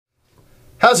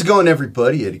How's it going,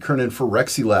 everybody? Eddie Kernan for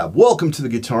Rexylab. Welcome to the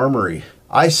Guitarmory.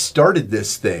 I started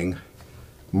this thing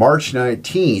March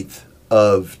 19th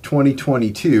of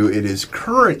 2022. It is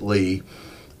currently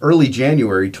early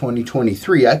January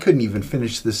 2023. I couldn't even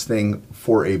finish this thing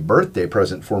for a birthday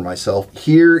present for myself.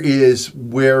 Here is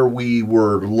where we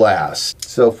were last.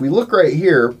 So if we look right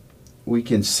here, we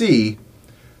can see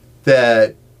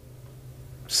that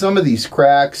some of these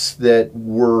cracks that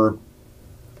were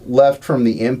left from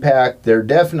the impact, there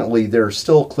are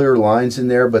still clear lines in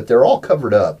there, but they're all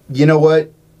covered up. You know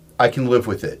what? I can live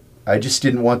with it. I just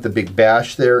didn't want the big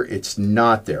bash there. It's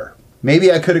not there.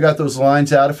 Maybe I could have got those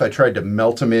lines out if I tried to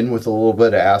melt them in with a little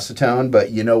bit of acetone,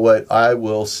 but you know what? I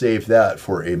will save that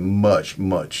for a much,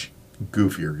 much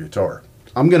goofier guitar.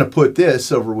 I'm going to put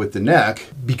this over with the neck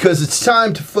because it's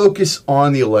time to focus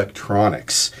on the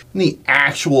electronics. And the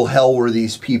actual hell were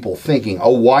these people thinking?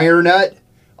 A wire nut?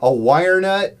 A wire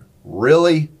nut?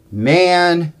 Really?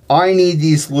 Man, I need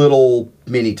these little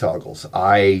mini toggles.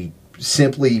 I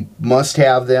simply must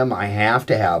have them. I have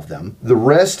to have them. The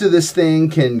rest of this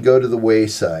thing can go to the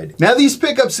wayside. Now these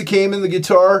pickups that came in the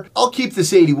guitar, I'll keep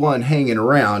this 81 hanging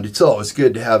around. It's always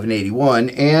good to have an 81.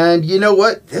 And you know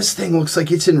what? This thing looks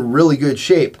like it's in really good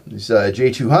shape. These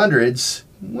J200s,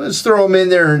 let's throw them in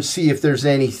there and see if there's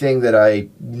anything that I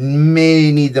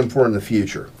may need them for in the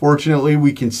future. Fortunately,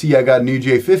 we can see I got a new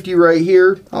J50 right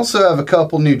here. I also have a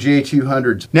couple new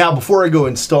J200s. Now, before I go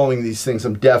installing these things,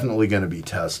 I'm definitely going to be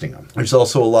testing them. There's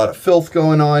also a lot of filth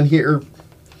going on here.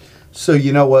 So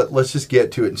you know what? Let's just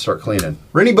get to it and start cleaning.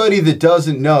 For anybody that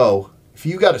doesn't know, if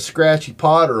you got a scratchy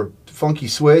pot or a funky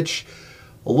switch,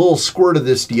 a little squirt of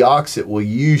this deoxit will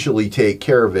usually take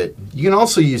care of it. You can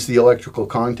also use the electrical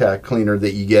contact cleaner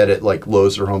that you get at like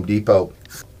Lowe's or Home Depot.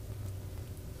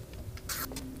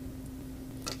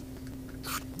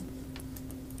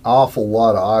 Awful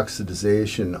lot of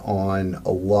oxidization on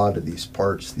a lot of these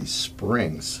parts. These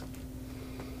springs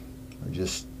are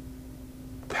just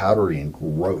powdery and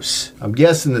gross. I'm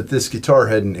guessing that this guitar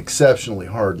had an exceptionally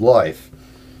hard life.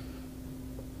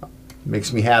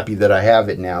 Makes me happy that I have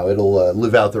it now. It'll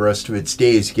live out the rest of its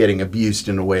days getting abused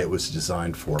in a way it was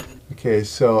designed for. Okay,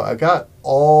 so I got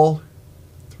all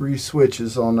three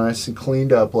switches all nice and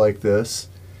cleaned up like this.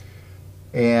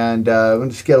 And I'm going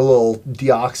to just get a little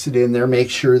deoxit in there, make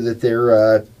sure that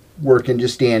they're working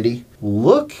just dandy.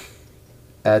 Look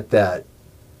at that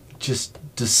just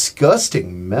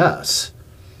disgusting mess.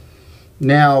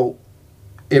 Now,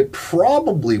 it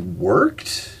probably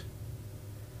worked,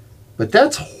 but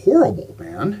that's horrible,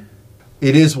 man.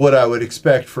 It is what I would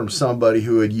expect from somebody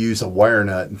who would use a wire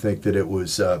nut and think that it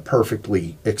was a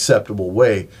perfectly acceptable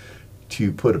way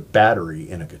to put a battery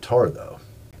in a guitar, though.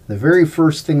 The very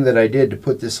first thing that I did to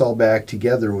put this all back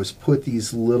together was put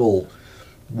these little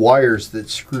wires that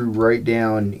screw right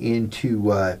down into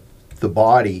the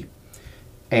body.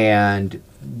 And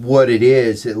what it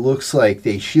is, it looks like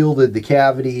they shielded the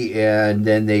cavity and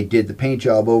then they did the paint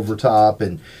job over top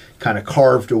and kind of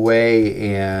carved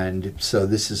away, and so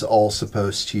this is all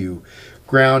supposed to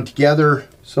ground together.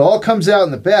 So it all comes out in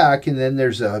the back, and then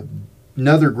there's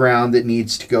another ground that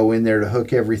needs to go in there to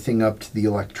hook everything up to the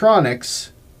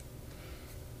electronics.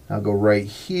 I'll go right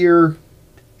here,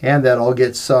 and that all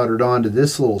gets soldered onto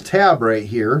this little tab right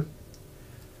here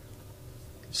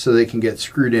so they can get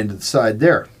screwed into the side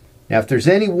there. Now if there's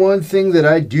any one thing that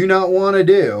I do not want to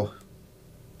do,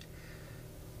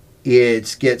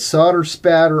 it's get solder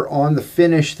spatter on the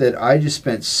finish that I just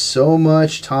spent so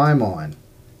much time on.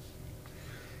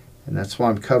 And that's why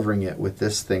I'm covering it with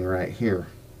this thing right here.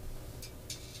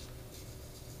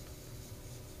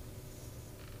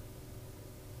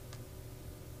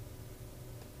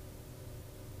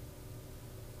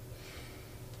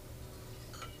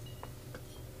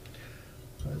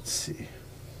 Let's see.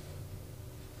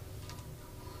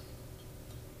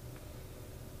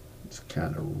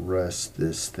 Kind of rest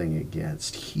this thing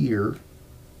against here.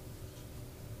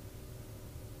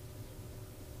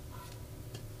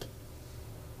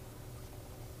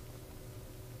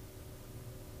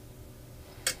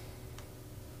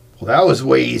 Well, that was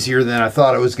way easier than I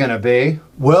thought it was going to be.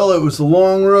 Well, it was a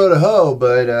long road to hoe,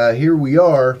 but here we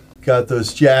are. Got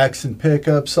those jacks and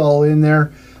pickups all in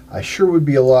there. I sure would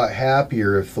be a lot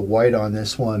happier if the white on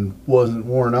this one wasn't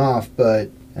worn off, but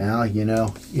well, you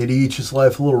know, in each his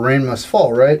life, a little rain must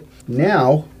fall, right?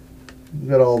 Now, we've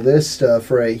got all this stuff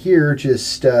right here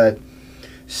just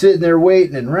sitting there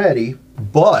waiting and ready,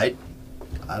 but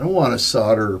I don't want to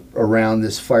solder around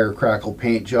this Firecrackle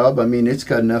paint job. I mean, it's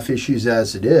got enough issues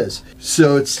as it is.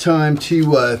 So it's time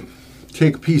to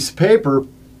take a piece of paper,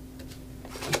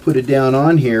 put it down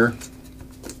on here,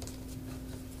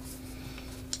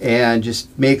 and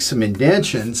just make some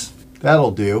indentions.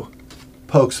 That'll do.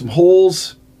 Poke some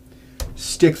holes,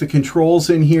 stick the controls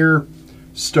in here,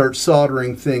 start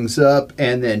soldering things up,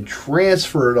 and then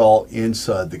transfer it all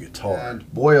inside the guitar.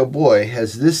 And boy, oh boy,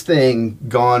 has this thing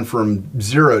gone from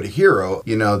 0 to hero.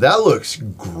 You know, that looks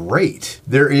great.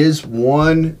 There is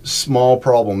one small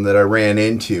problem that I ran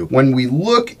into. When we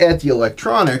look at the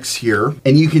electronics here,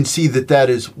 and you can see that that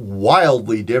is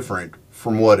wildly different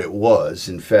from what it was.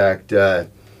 In fact,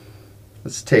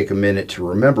 let's take a minute to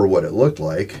remember what it looked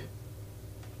like.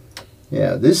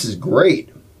 Yeah, this is great.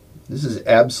 This is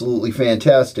absolutely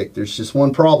fantastic. There's just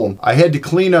one problem. I had to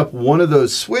clean up one of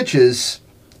those switches,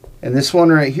 and this one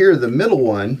right here, the middle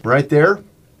one, right there,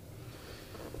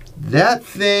 that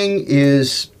thing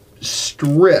is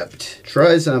stripped.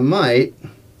 Try as I might,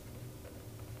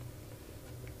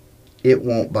 it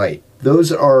won't bite.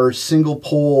 Those are single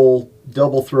pole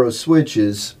double throw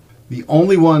switches. The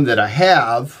only one that I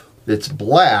have that's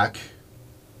black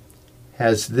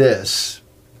has this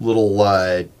little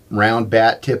round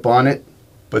bat tip on it,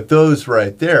 but those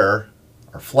right there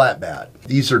are flat bat.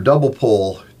 These are double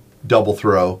pull, double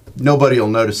throw. Nobody will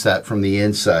notice that from the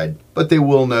inside, but they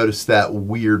will notice that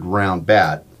weird round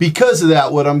bat. Because of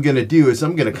that, what I'm gonna do is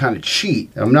I'm gonna kind of cheat.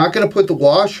 I'm not gonna put the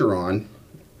washer on.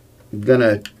 I'm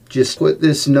gonna just put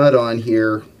this nut on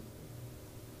here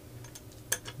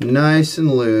nice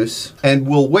and loose, and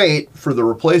we'll wait for the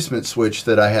replacement switch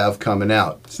that I have coming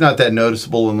out. It's not that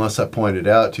noticeable unless I point it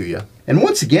out to you. And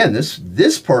once again,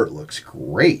 this part looks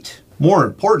great. More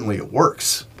importantly, it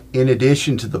works. In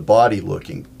addition to the body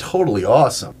looking totally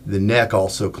awesome, the neck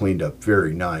also cleaned up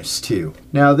very nice too.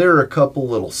 Now there are a couple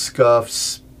little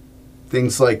scuffs,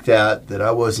 things like that, that I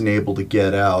wasn't able to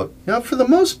get out. Now for the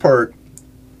most part,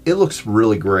 it looks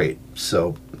really great.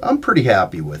 So I'm pretty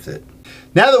happy with it.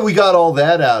 Now that we got all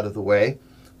that out of the way,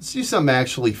 let's do something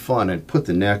actually fun and put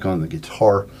the neck on the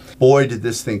guitar. Boy, did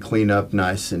this thing clean up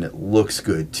nice, and it looks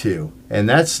good too. And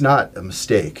that's not a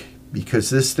mistake, because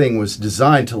this thing was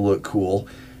designed to look cool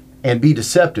and be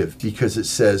deceptive, because it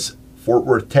says Fort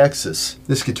Worth, Texas.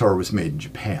 This guitar was made in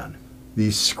Japan.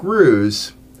 These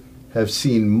screws have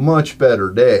seen much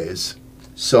better days.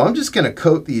 So I'm just gonna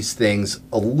coat these things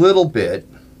a little bit,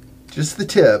 just the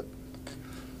tip,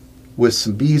 with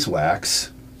some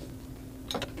beeswax.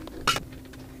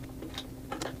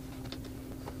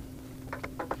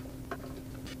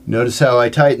 Notice how I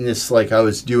tightened this like I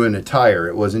was doing a tire.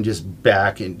 It wasn't just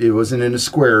back, and it wasn't in a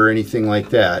square or anything like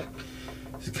that.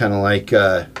 It's kind of like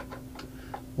a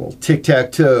little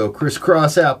tic-tac-toe,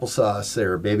 crisscross applesauce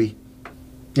there, baby.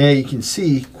 Yeah, you can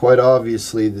see quite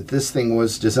obviously that this thing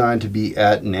was designed to be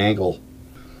at an angle.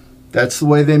 That's the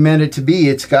way they meant it to be.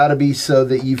 It's got to be so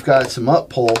that you've got some up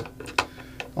pull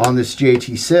on this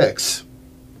JT6.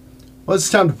 Well, it's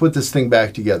time to put this thing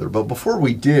back together. But before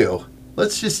we do,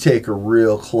 let's just take a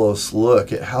real close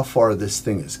look at how far this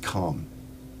thing has come.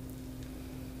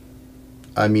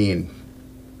 I mean,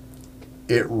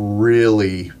 it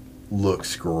really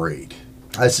looks great.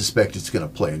 I suspect it's going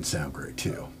to play and sound great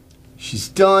too. She's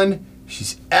done.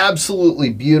 She's absolutely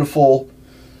beautiful.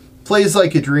 Plays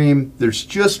like a dream. There's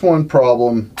just one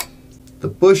problem. The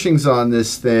bushings on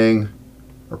this thing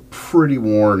are pretty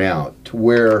worn out, to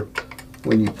where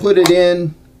when you put it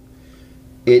in,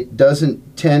 it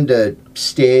doesn't tend to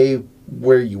stay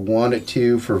where you want it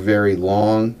to for very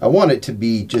long. I want it to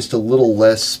be just a little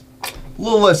less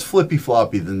flippy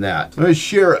floppy than that. I'm going to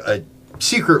share a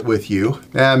secret with you.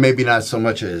 Maybe not so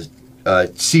much a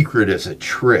secret as a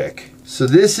trick. So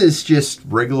this is just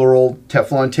regular old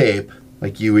Teflon tape,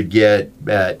 like you would get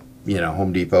at, you know,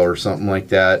 Home Depot or something like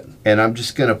that. And I'm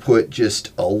just gonna put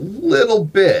just a little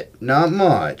bit, not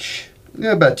much,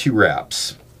 about 2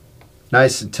 wraps,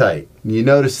 nice and tight. You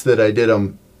notice that I did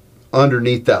them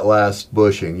underneath that last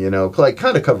bushing, you know, like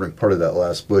kind of covering part of that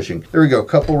last bushing. There we go,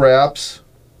 couple wraps.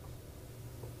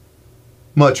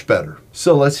 Much better.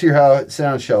 So let's hear how it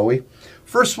sounds, shall we?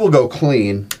 First we'll go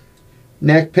clean.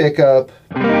 Neck pickup.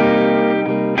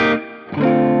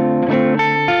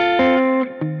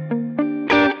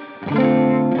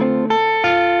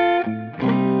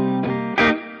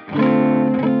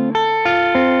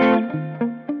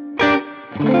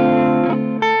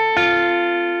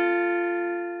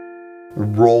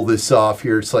 Roll this off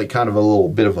here. It's like kind of a little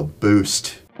bit of a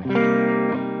boost.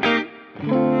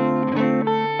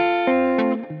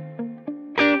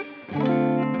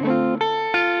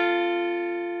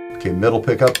 Okay, middle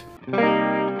pickup.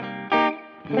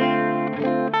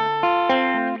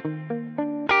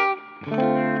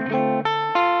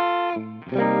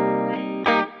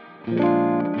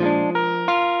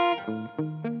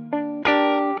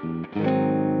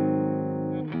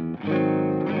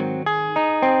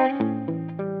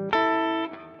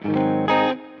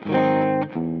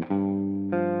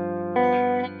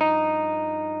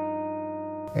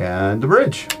 and the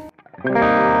bridge.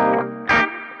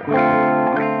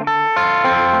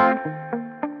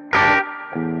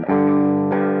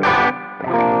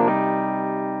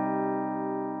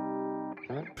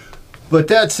 But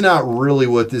that's not really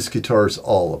what this guitar is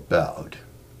all about.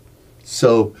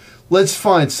 So let's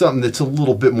find something that's a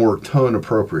little bit more tone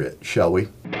appropriate, shall we?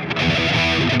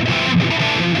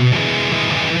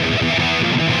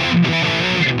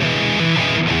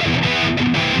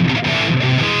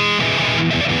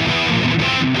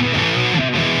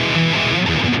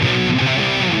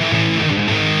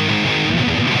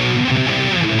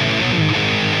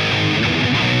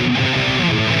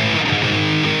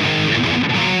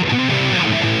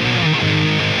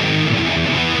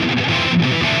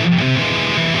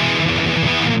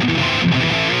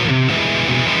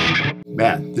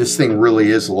 Man, this thing really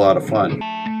is a lot of fun.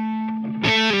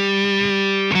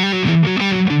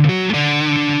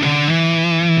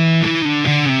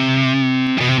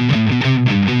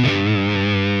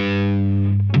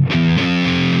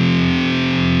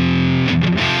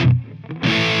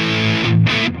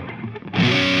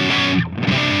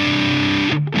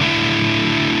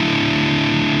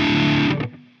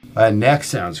 That neck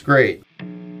sounds great.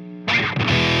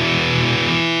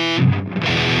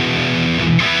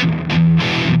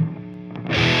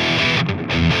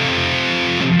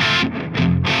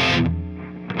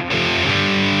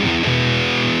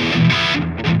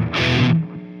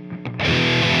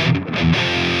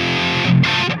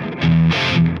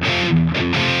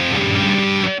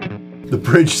 The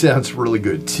bridge sounds really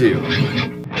good too.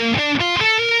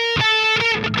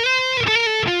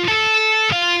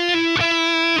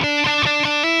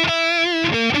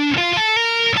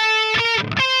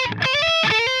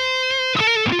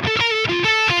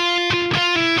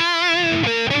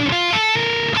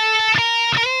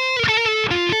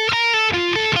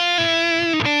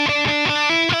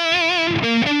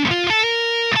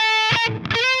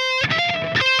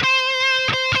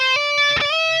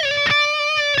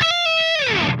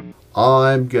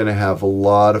 I'm gonna have a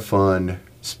lot of fun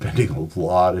spending a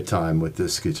lot of time with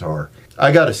this guitar.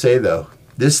 I gotta say though,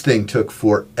 this thing took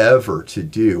forever to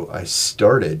do. I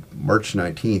started March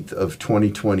 19th of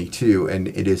 2022 and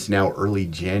it is now early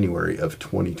January of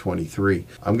 2023.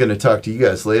 I'm gonna talk to you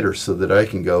guys later so that I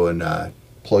can go and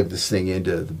plug this thing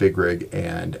into the big rig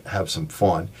and have some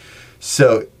fun.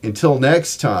 So until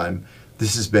next time,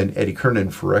 this has been Eddie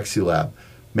Kernan for Rexylab,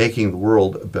 making the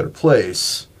world a better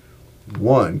place,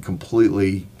 one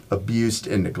completely abused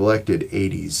and neglected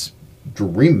 80s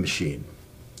dream machine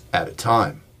at a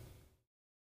time.